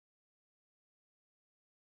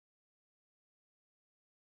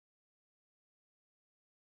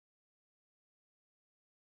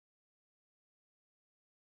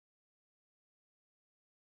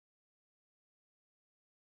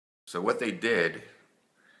So what they did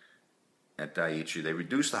at Daiichi, they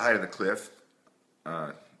reduced the height of the cliff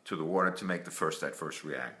to the water to make that first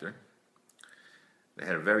reactor. They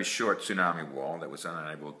had a very short tsunami wall that was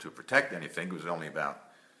unable to protect anything. It was only about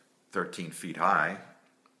 13 feet high,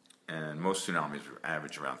 and most tsunamis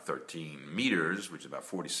average around 13 meters, which is about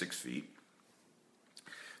 46 feet.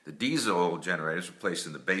 The diesel generators were placed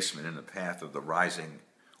in the basement in the path of the rising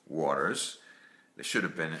waters. They should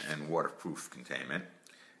have been in waterproof containment.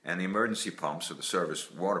 And the emergency pumps, or the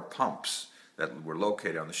service water pumps that were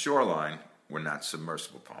located on the shoreline, were not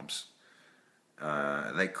submersible pumps.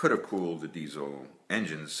 They could have cooled the diesel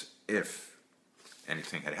engines if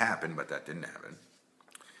anything had happened, but that didn't happen.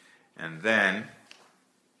 And then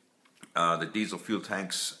the diesel fuel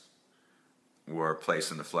tanks were placed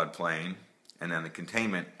in the floodplain, and then the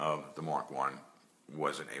containment of the Mark I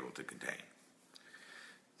wasn't able to contain.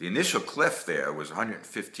 The initial cliff there was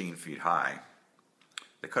 115 feet high.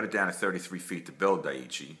 They cut it down to 33 feet to build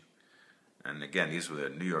Daiichi. And again, these were the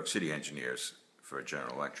New York City engineers for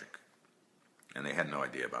General Electric. And they had no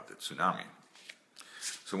idea about the tsunami.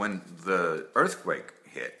 So when the earthquake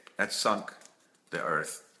hit, that sunk the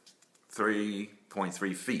earth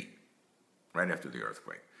 3.3 feet right after the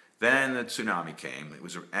earthquake. Then the tsunami came. It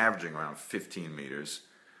was averaging around 15 meters.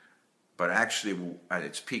 But actually, at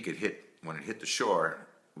its peak, when it hit the shore,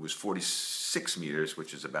 it was 46 meters,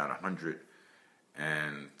 which is about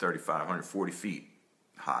 140 feet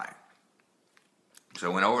high. So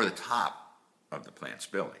it went over the top of the plant's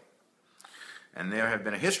building. And there have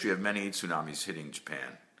been a history of many tsunamis hitting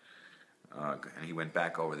Japan. And he went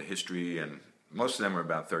back over the history, and most of them were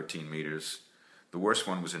about 13 meters. The worst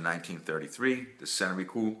one was in 1933, the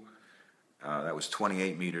Senriku. That was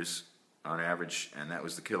 28 meters on average, and that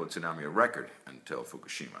was the killer tsunami of record until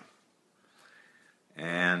Fukushima.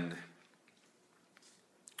 And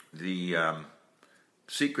the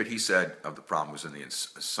secret, he said, of the problem was in the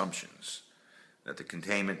assumptions, that the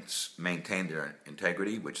containments maintained their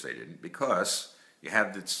integrity, which they didn't, because you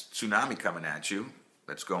have this tsunami coming at you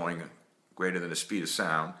that's going greater than the speed of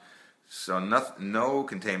sound. So no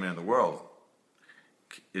containment in the world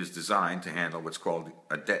is designed to handle what's called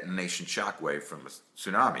a detonation shock wave from a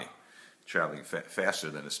tsunami, traveling faster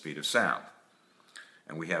than the speed of sound.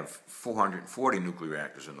 And we have 440 nuclear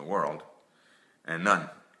reactors in the world, and none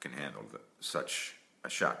can handle such a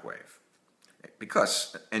shock wave,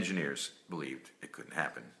 because engineers believed it couldn't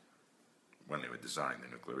happen when they were designing the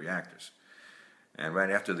nuclear reactors. And right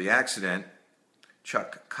after the accident,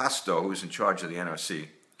 Chuck Costo, who was in charge of the NRC,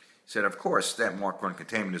 said, of course, that Mark I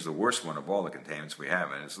containment is the worst one of all the containments we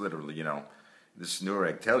have. And it's literally, this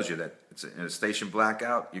Nureg tells you that it's in a station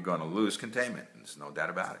blackout, you're going to lose containment. And there's no doubt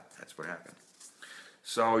about it. That's what happened.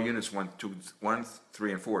 So units 1,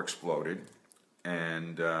 3, and 4 exploded,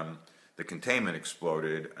 and the containment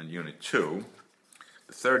exploded on Unit 2.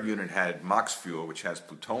 The third unit had MOX fuel, which has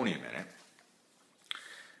plutonium in it.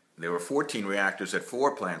 There were 14 reactors at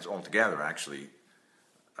 4 plants altogether, actually,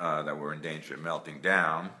 that were in danger of melting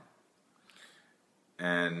down.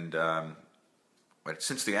 And but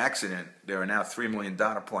since the accident, there are now 3 million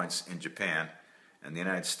data points in Japan, and the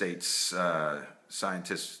United States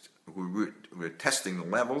scientists who were testing the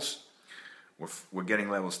levels were getting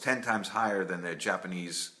levels 10 times higher than their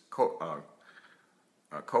Japanese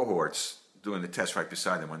cohorts doing the test right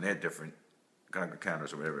beside them when they had different Geiger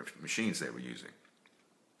counters or whatever machines they were using.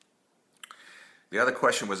 The other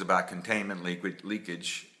question was about containment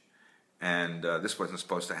leakage, and this wasn't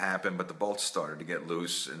supposed to happen, but the bolts started to get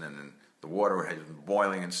loose, and then the water had been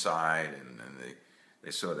boiling inside, and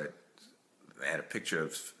they saw that they had a picture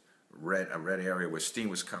of a red area where steam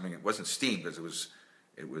was coming. It wasn't steam because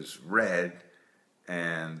it was red,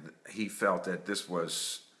 and he felt that this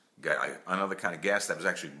was another kind of gas that was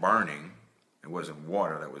actually burning. It wasn't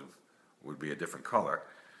water that would be a different color.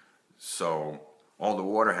 So all the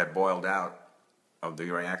water had boiled out of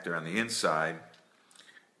the reactor on the inside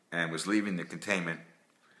and was leaving the containment,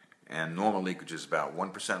 and normal leakage is about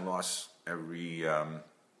 1% loss every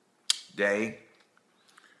day,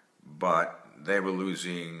 but they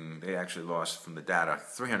actually lost from the data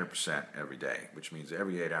 300% every day, which means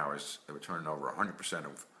every 8 hours they were turning over 100%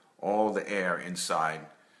 of all the air inside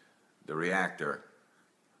the reactor,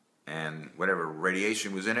 and whatever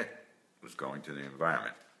radiation was in it was going to the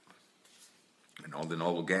environment. And all the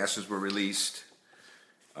noble gases were released.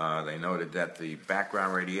 They noted that the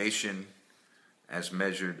background radiation, as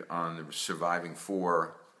measured on the surviving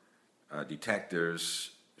 4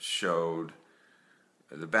 detectors, showed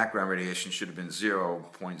the background radiation should have been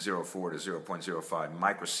 0.04 to 0.05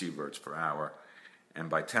 microsieverts per hour, And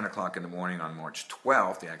by 10 o'clock in the morning on March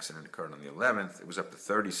 12th, the accident occurred on the 11th, it was up to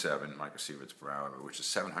 37 microsieverts per hour, which is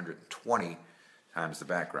 720 times the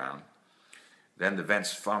background. Then the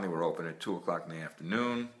vents finally were open at 2 o'clock in the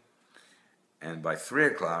afternoon, and by 3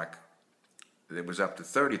 o'clock, it was up to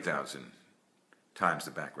 30,000 times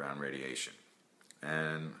the background radiation.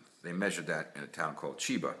 And they measured that in a town called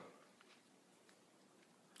Chiba.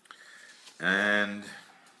 And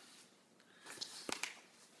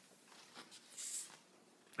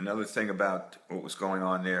another thing about what was going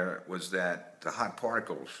on there was that the hot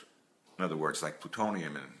particles, in other words, like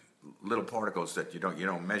plutonium and little particles that you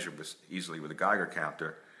don't measure easily with a Geiger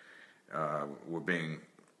counter, were being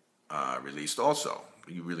released also.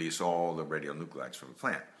 You release all the radionuclides from the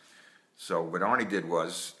plant. So what Arnie did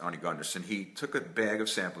was, Arnie Gundersen, he took a bag of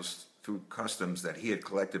samples through customs that he had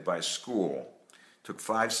collected by school, took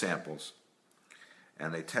 5 samples,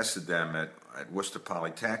 and they tested them at Worcester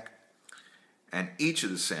Polytech, and each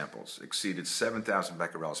of the samples exceeded 7,000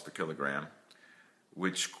 becquerels per kilogram,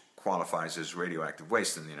 which qualifies as radioactive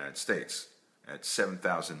waste in the United States, at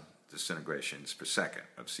 7,000 disintegrations per second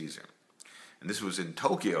of cesium. And this was in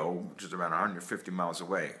Tokyo, which is around 150 miles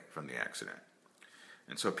away from the accident.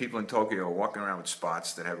 And so people in Tokyo are walking around with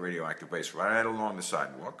spots that have radioactive waste right along the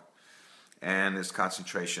sidewalk, and there's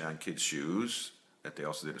concentration on kids' shoes that they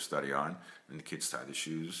also did a study on, and the kids tie the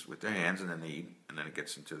shoes with their hands, and then they eat, and then it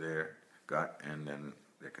gets into their gut, and then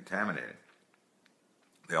they're contaminated.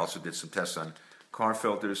 They also did some tests on car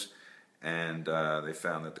filters, and they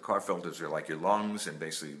found that the car filters are like your lungs, and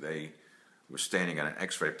basically they were standing on an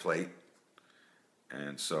X-ray plate,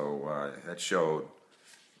 and so that showed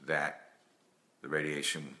that the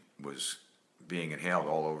radiation was being inhaled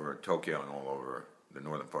all over Tokyo and all over the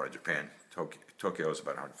northern part of Japan. Tokyo is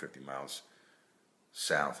about 150 miles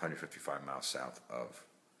south, 155 miles south of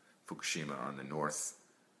Fukushima on the northeast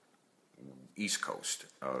coast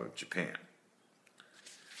of Japan.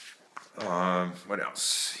 What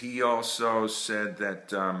else? He also said that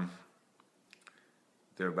there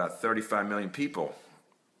are about 35 million people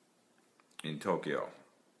in Tokyo,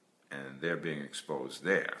 and they're being exposed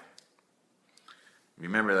there.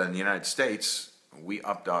 Remember that in the United States, we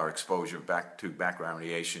upped our exposure back to background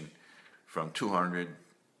radiation from 200,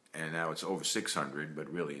 and now it's over 600, but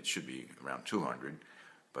really it should be around 200.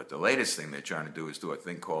 But the latest thing they're trying to do is do a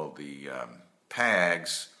thing called the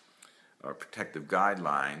PAGs, or Protective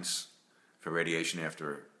Guidelines for Radiation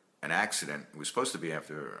After an Accident. It was supposed to be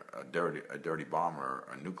after a dirty bomb or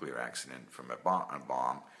a nuclear accident from a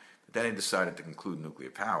bomb, but then they decided to include nuclear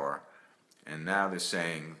power, and now they're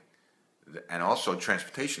saying, and also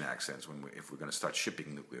transportation accidents if we're going to start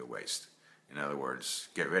shipping nuclear waste. In other words,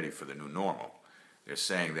 get ready for the new normal. They're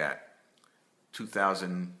saying that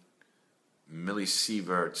 2,000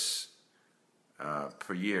 millisieverts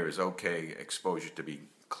per year is okay exposure to be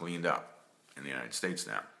cleaned up in the United States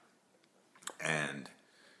now. And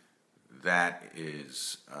that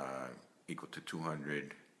is equal to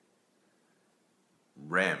 200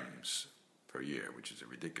 REMs per year, which is a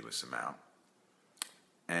ridiculous amount.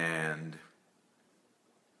 And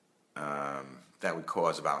that would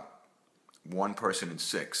cause about 1 person in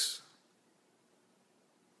 6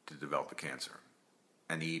 to develop a cancer.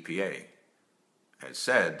 And the EPA has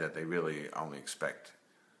said that they really only expect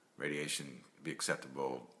radiation to be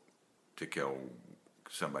acceptable to kill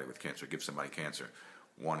somebody with cancer, give somebody cancer,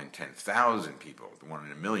 1 in 10,000 people, 1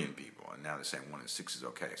 in a million people, and now they're saying 1 in 6 is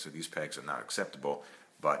okay. So these pegs are not acceptable,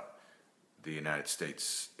 but the United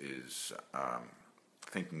States is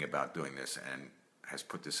thinking about doing this and has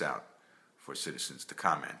put this out for citizens to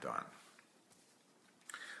comment on.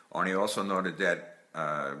 Arnie also noted that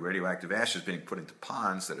radioactive ash is being put into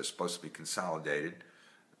ponds that are supposed to be consolidated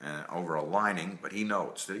over a lining, but he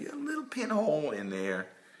notes that a little pinhole in there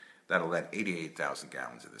that'll let 88,000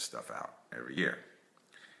 gallons of this stuff out every year.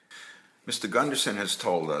 Mr. Gundersen has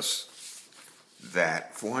told us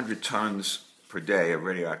that 400 tons per day of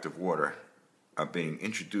radioactive water are being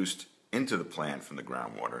introduced into the plant from the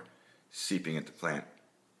groundwater, seeping into plant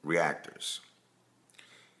reactors.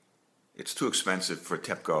 It's too expensive for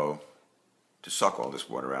TEPCO to suck all this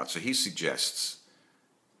water out, so he suggests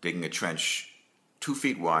digging a trench 2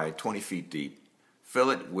 feet wide, 20 feet deep,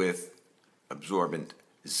 fill it with absorbent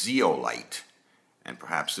zeolite, and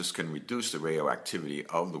perhaps this can reduce the radioactivity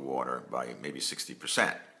of the water by maybe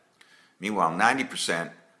 60%. Meanwhile,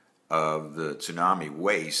 90% of the tsunami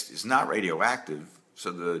waste is not radioactive,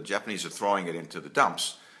 so the Japanese are throwing it into the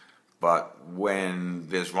dumps, but when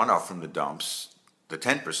there's runoff from the dumps, the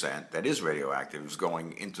 10% that is radioactive is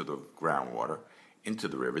going into the groundwater, into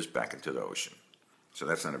the rivers, back into the ocean. So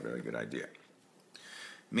that's not a very good idea.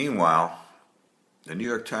 Meanwhile, The New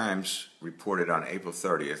York Times reported on April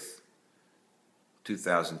 30th,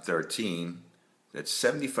 2013, that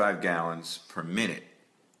 75 gallons per minute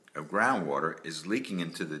of groundwater is leaking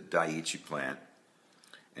into the Daiichi plant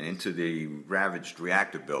and into the ravaged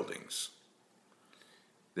reactor buildings.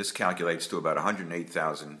 This calculates to about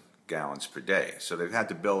 108,000 gallons per day. So they've had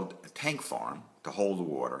to build a tank farm to hold the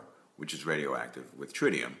water, which is radioactive, with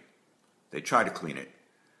tritium. They try to clean it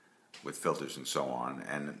with filters and so on,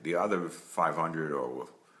 and the other 500 or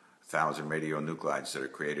 1,000 radionuclides that are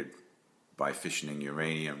created by fissioning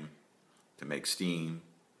uranium to make steam,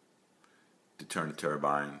 to turn a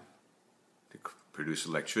turbine, to produce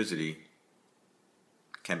electricity,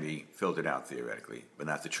 can be filtered out theoretically, but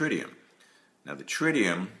not the tritium. Now the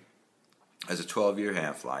tritium has a 12-year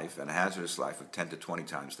half-life and a hazardous life of 10 to 20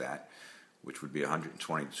 times that, which would be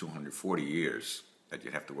 120 to 240 years that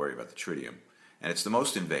you'd have to worry about the tritium. And it's the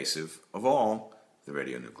most invasive of all the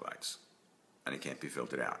radionuclides, and it can't be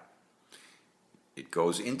filtered out. It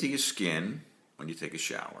goes into your skin when you take a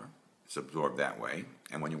shower. It's absorbed that way,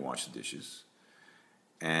 and when you wash the dishes.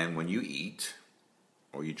 And when you eat,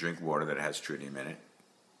 or you drink water that has tritium in it,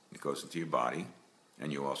 it goes into your body,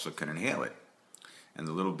 and you also can inhale it. And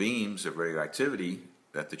the little beams of radioactivity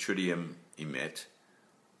that the tritium emit,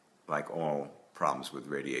 like all problems with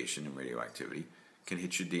radiation and radioactivity, can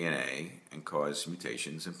hit your DNA and cause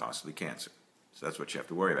mutations and possibly cancer. So that's what you have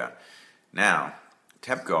to worry about. Now,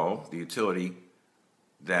 TEPCO, the utility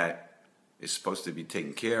that is supposed to be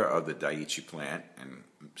taking care of the Daiichi plant and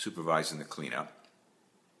supervising the cleanup,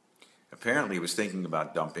 apparently was thinking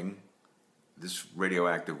about dumping this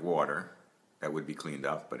radioactive water that would be cleaned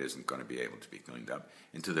up but isn't going to be able to be cleaned up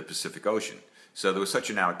into the Pacific Ocean. So there was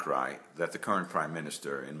such an outcry that the current Prime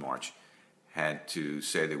Minister in March had to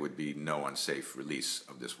say there would be no unsafe release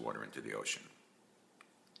of this water into the ocean.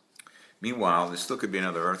 Meanwhile, there still could be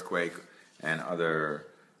another earthquake and other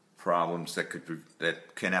problems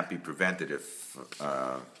that cannot be prevented if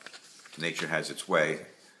nature has its way.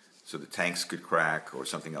 So the tanks could crack or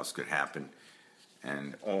something else could happen,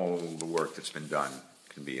 and all the work that's been done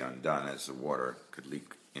can be undone as the water could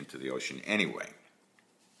leak into the ocean anyway.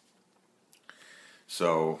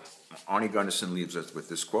 So Arnie Gundersen leaves us with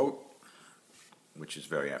this quote, which is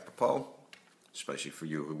very apropos, especially for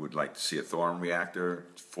you who would like to see a thorium reactor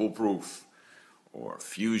foolproof, or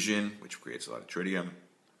fusion, which creates a lot of tritium.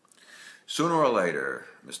 Sooner or later,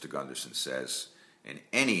 Mr. Gundersen says, in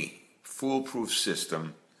any foolproof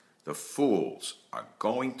system, the fools are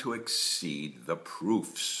going to exceed the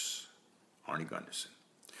proofs. Arnie Gundersen.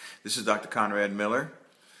 This is Dr. Conrad Miller,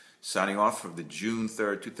 signing off of the June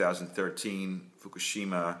 3rd, 2013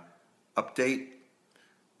 Fukushima update.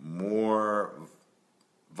 More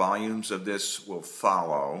volumes of this will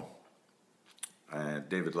follow.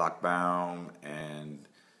 David Lochbaum and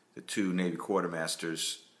the two Navy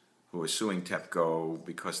quartermasters who are suing TEPCO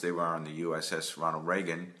because they were on the USS Ronald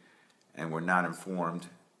Reagan and were not informed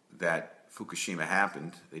that Fukushima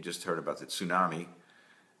happened. They just heard about the tsunami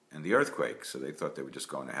and the earthquake, so they thought they were just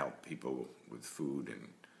going to help people with food and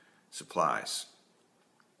supplies.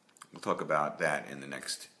 We'll talk about that in the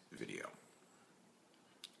next video.